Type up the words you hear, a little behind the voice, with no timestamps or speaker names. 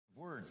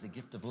words, the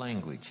gift of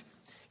language.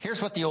 Here's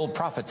what the old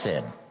prophet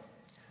said.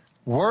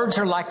 Words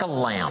are like a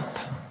lamp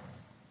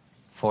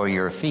for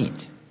your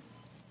feet,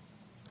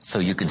 so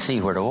you can see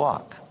where to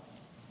walk.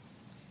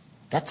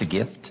 That's a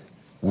gift.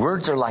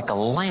 Words are like a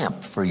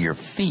lamp for your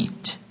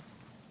feet,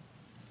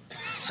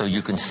 so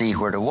you can see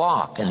where to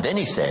walk. And then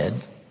he said,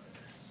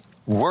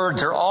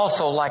 words are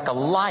also like a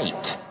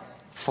light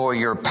for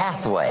your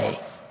pathway,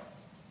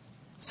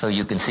 so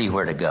you can see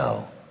where to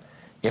go.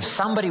 If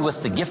somebody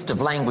with the gift of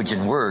language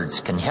and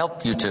words can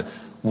help you to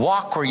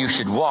walk where you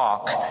should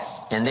walk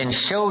and then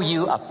show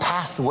you a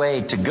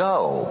pathway to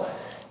go,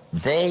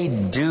 they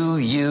do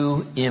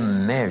you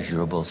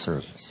immeasurable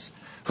service.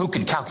 Who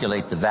could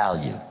calculate the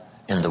value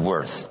and the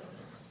worth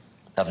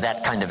of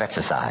that kind of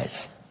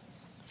exercise?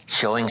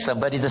 Showing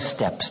somebody the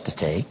steps to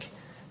take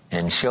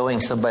and showing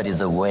somebody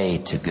the way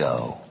to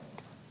go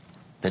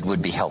that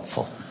would be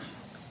helpful.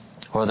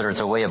 Whether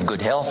it's a way of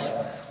good health,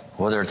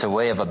 whether it's a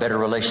way of a better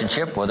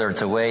relationship, whether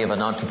it's a way of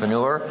an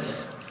entrepreneur,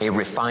 a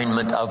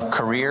refinement of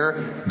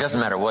career, doesn't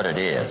matter what it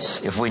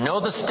is. If we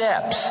know the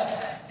steps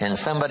and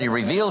somebody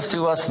reveals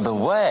to us the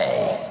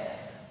way,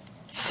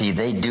 see,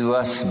 they do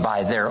us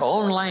by their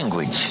own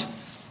language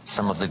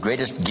some of the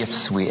greatest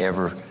gifts we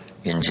ever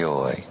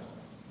enjoy.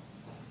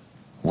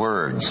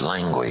 Words,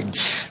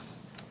 language.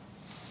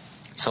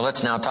 So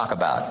let's now talk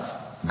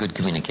about good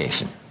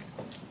communication.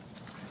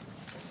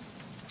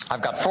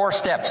 I've got 4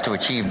 steps to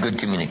achieve good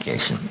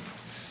communication.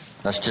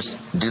 Let's just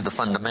do the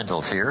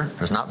fundamentals here.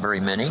 There's not very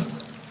many. In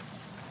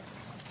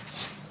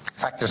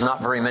fact, there's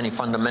not very many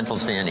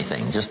fundamentals to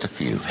anything. Just a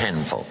few,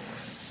 handful.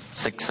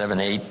 6, 7,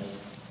 8.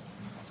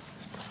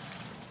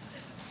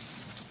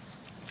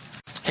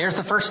 Here's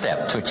the first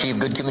step to achieve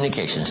good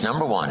communications.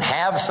 Number 1,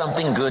 have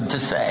something good to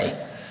say.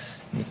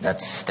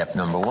 That's step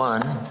number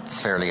 1.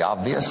 It's fairly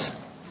obvious.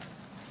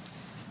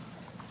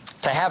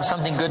 To have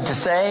something good to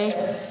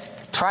say,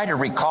 try to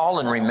recall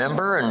and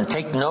remember and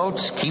take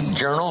notes, keep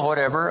journal,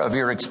 whatever, of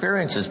your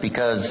experiences,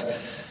 because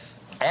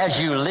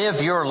as you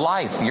live your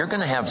life, you're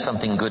going to have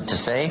something good to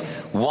say.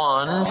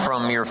 1,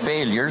 from your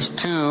failures.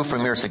 2,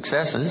 from your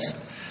successes.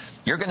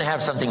 You're going to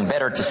have something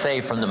better to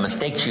say from the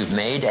mistakes you've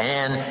made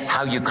and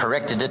how you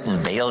corrected it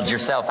and bailed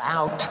yourself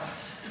out.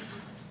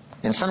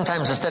 And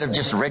sometimes instead of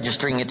just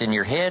registering it in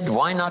your head,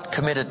 why not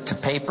commit it to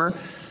paper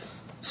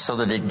so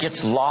that it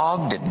gets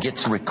logged, it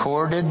gets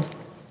recorded,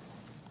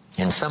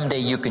 and someday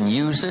you can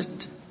use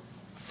it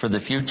for the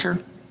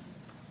future?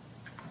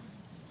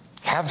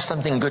 Have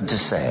something good to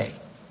say.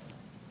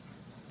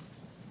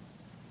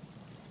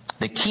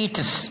 The key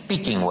to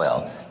speaking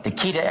well, the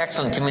key to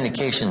excellent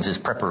communications is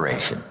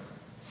preparation.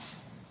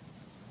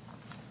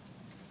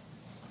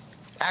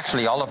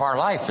 Actually, all of our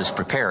life is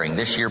preparing.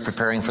 This year,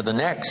 preparing for the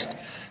next.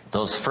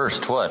 Those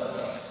first,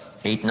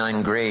 8,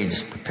 9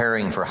 grades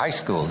preparing for high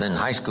school, then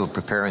high school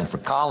preparing for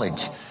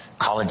college,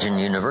 college and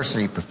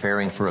university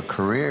preparing for a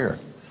career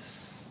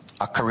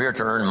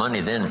to earn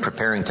money, then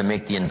preparing to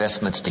make the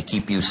investments to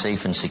keep you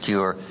safe and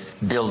secure,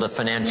 build a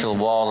financial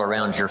wall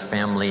around your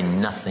family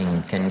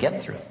nothing can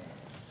get through.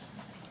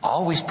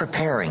 Always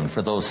preparing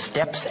for those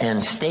steps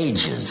and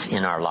stages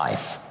in our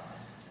life.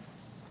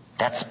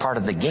 That's part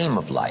of the game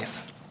of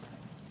life.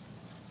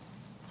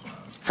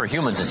 For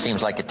humans, it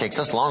seems like it takes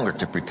us longer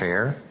to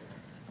prepare.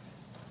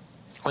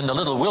 When the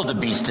little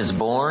wildebeest is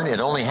born, it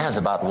only has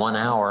about 1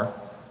 hour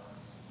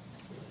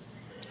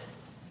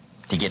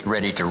to get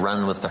ready to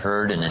run with the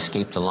herd and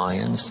escape the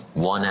lions.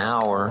 1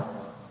 hour.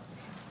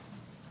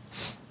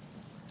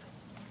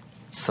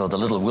 So the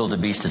little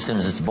wildebeest, as soon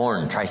as it's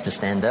born, tries to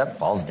stand up,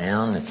 falls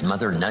down. Its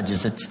mother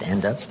nudges it,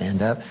 stand up,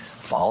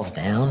 falls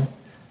down.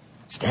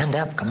 Stand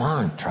up, come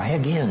on, try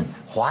again.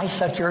 Why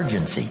such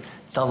urgency?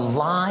 The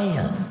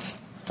lions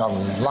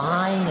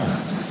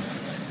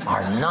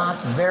are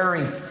not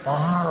very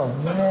far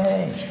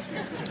away.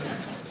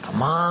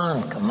 Come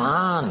on.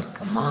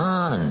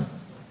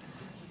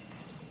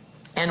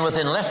 And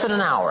within less than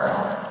an hour,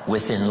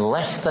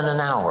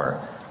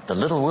 the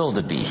little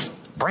wildebeest,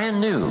 brand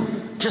new,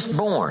 just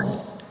born,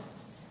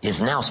 is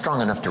now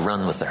strong enough to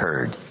run with the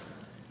herd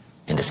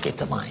and escape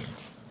the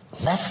lions.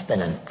 Less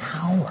than an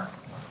hour.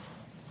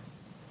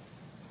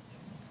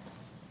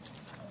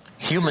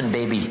 Human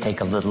babies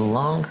take a little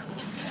longer.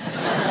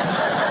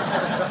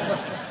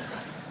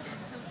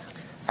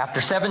 After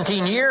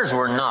 17 years,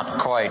 we're not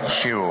quite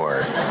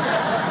sure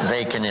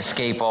they can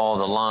escape all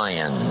the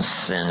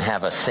lions and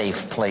have a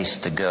safe place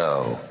to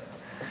go.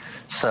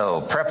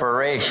 So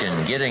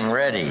preparation, getting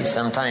ready,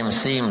 sometimes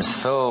seems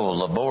so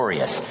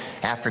laborious.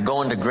 After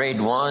going to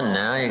grade 1,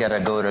 now you got to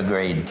go to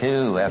grade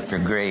 2. After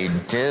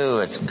grade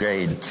 2, it's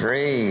grade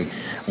 3.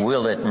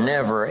 Will it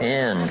never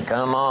end?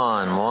 Come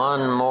on,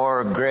 one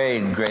more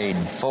grade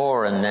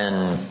 4, and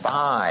then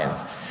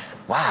 5.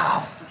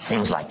 Wow,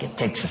 seems like it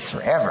takes us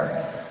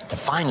forever to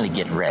finally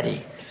get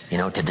ready,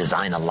 to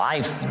design a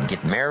life and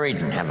get married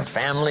and have a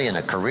family and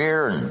a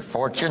career and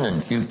fortune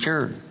and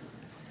future.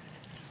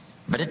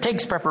 But it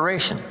takes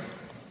preparation.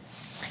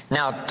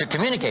 Now, to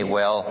communicate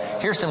well,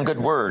 here's some good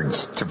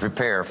words to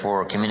prepare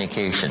for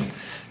communication.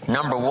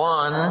 Number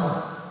 1,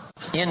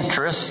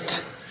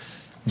 interest.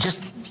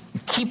 Just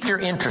keep your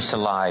interest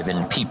alive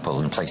in people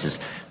and places.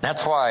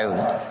 That's why,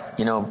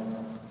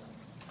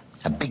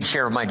 a big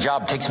share of my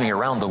job takes me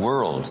around the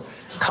world,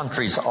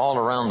 countries all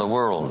around the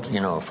world,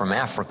 from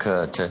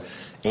Africa to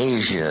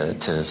Asia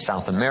to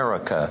South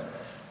America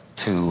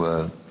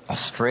to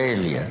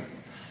Australia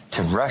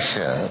to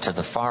Russia to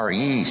the Far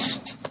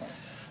East,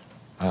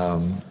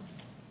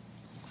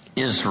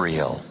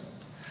 Israel.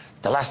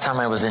 The last time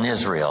I was in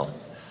Israel,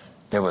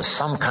 there was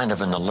some kind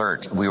of an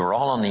alert. We were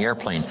all on the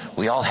airplane.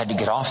 We all had to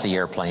get off the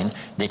airplane.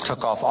 They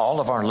took off all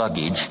of our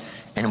luggage,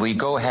 and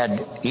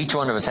each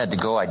one of us had to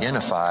go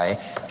identify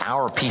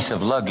our piece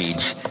of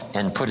luggage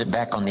and put it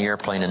back on the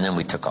airplane, and then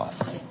we took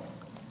off.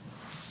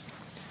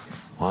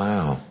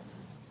 Wow.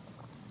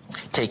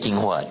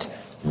 Taking what?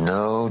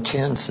 No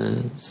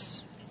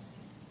chances.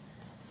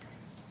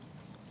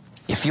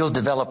 If you'll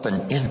develop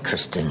an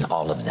interest in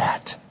all of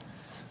that,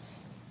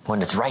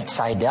 when it's right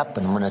side up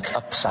and when it's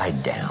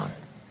upside down,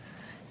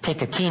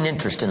 take a keen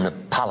interest in the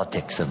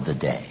politics of the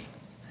day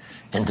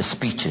and the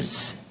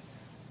speeches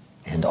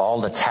and all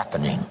that's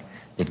happening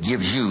that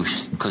gives you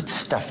good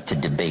stuff to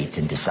debate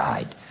and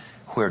decide.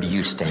 Where do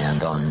you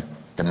stand on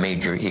the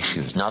major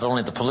issues? Not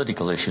only the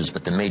political issues,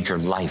 but the major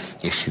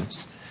life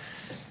issues.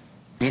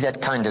 Be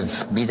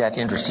that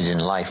interested in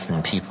life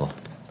and people.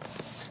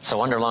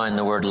 So underline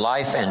the word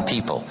life and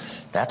people.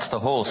 That's the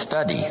whole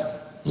study.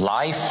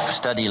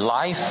 Study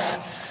life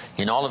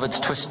in all of its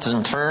twists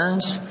and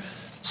turns.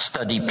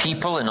 Study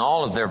people in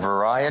all of their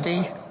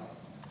variety.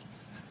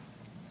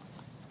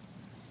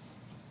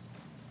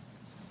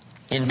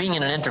 In being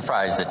in an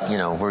enterprise that,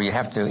 where you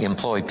have to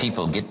employ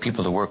people, get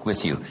people to work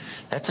with you,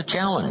 that's a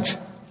challenge.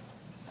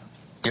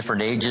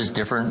 Different ages,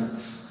 different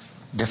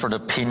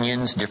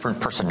opinions, different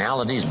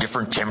personalities,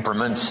 different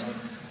temperaments.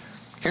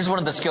 Here's one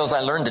of the skills I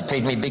learned that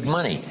paid me big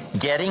money.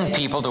 Getting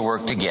people to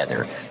work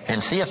together.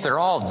 And see, if they're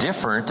all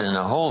different and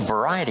a whole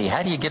variety,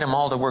 how do you get them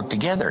all to work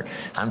together?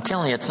 I'm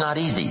telling you, it's not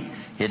easy.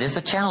 It is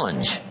a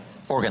challenge,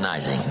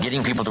 organizing,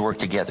 getting people to work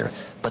together.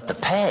 But the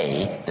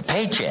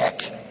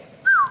paycheck,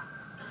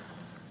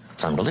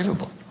 it's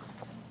unbelievable.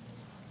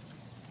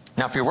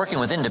 Now, if you're working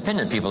with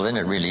independent people, then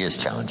it really is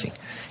challenging.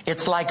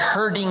 It's like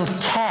herding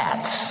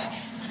cats.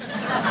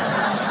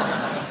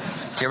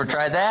 Did you ever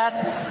try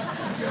that?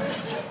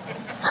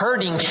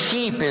 Herding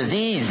sheep is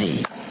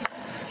easy.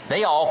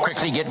 They all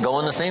quickly get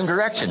going the same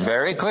direction,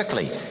 very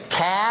quickly.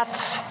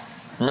 Cats,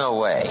 no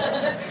way.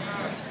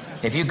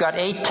 If you've got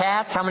 8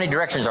 cats, how many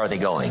directions are they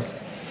going?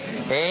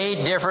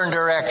 8 different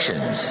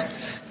directions.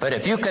 But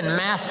if you can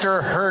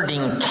master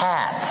herding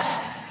cats,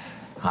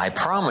 I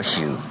promise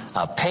you,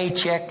 a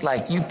paycheck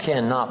like you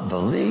cannot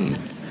believe.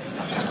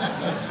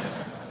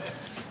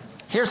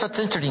 Here's what's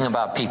interesting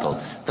about people.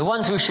 The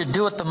ones who should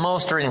do it the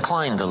most are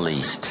inclined the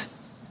least.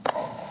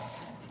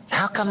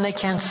 How come they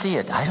can't see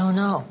it? I don't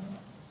know.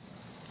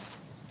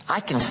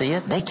 I can see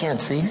it. They can't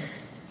see it.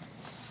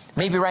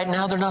 Maybe right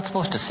now they're not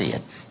supposed to see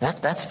it.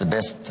 That's the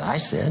best I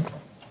said.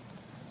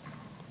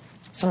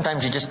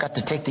 Sometimes you just got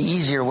to take the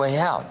easier way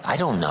out. I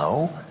don't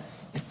know.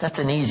 That's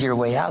an easier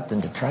way out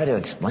than to try to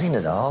explain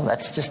it all.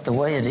 That's just the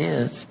way it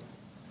is.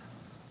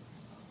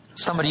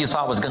 Somebody you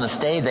thought was going to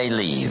stay, they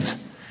leave.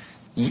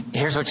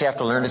 Here's what you have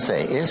to learn to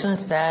say.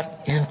 Isn't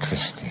that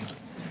interesting?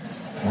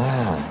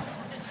 Wow.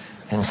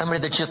 And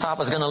somebody that you thought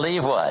was going to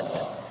leave,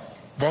 what?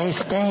 They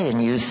stay,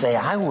 and you say,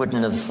 I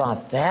wouldn't have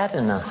thought that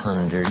in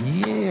 100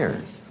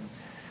 years.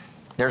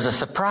 There's a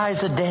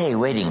surprise a day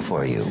waiting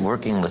for you,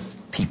 working with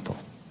people.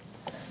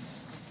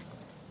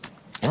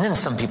 And then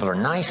some people are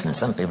nice, and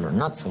some people are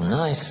not so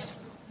nice.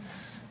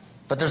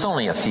 But there's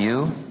only a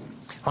few.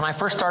 When I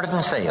first started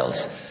in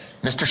sales,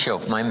 Mr.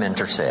 Schoaf, my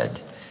mentor,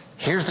 said,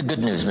 here's the good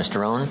news,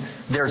 Mr. Rohn.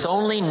 There's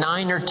only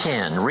 9 or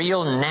 10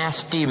 real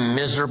nasty,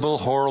 miserable,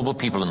 horrible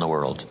people in the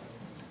world.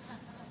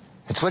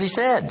 That's what he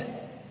said.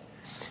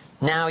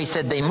 Now, he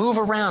said, they move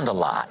around a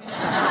lot.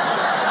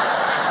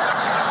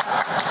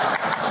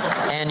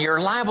 And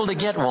you're liable to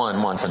get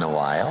one once in a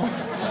while.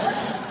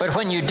 But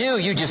when you do,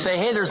 you just say,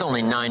 hey, there's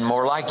only 9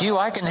 more like you.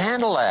 I can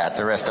handle that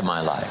the rest of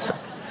my life. So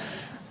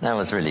that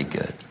was really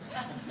good.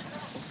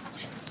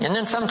 And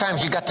then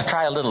sometimes you got to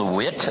try a little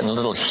wit and a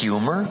little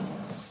humor.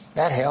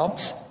 That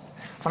helps.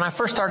 When I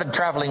first started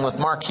traveling with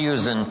Mark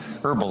Hughes and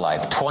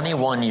Herbalife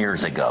 21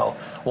 years ago,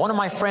 one of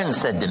my friends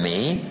said to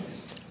me,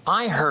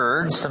 I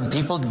heard some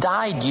people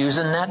died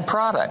using that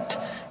product.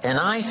 And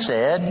I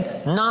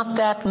said, not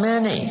that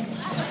many.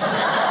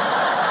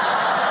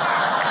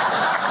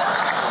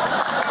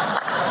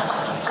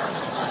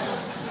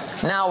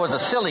 Now, it was a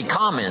silly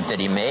comment that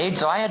he made,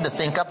 so I had to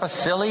think up a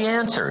silly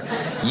answer.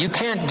 You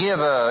can't give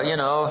an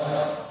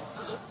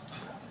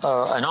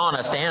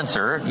honest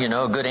answer,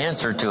 a good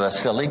answer to a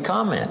silly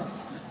comment.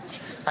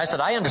 I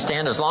said, I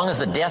understand as long as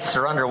the deaths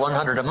are under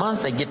 100 a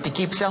month, they get to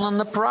keep selling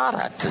the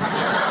product.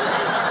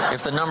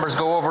 If the numbers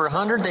go over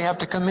 100, they have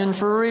to come in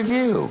for a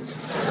review.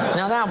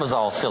 Now, that was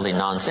all silly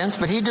nonsense,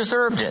 but he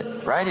deserved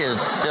it, right?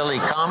 His silly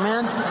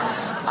comment.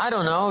 I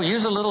don't know,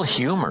 use a little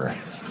humor.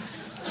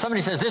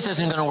 Somebody says, this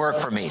isn't going to work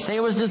for me. Say,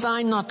 it was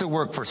designed not to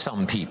work for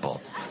some people.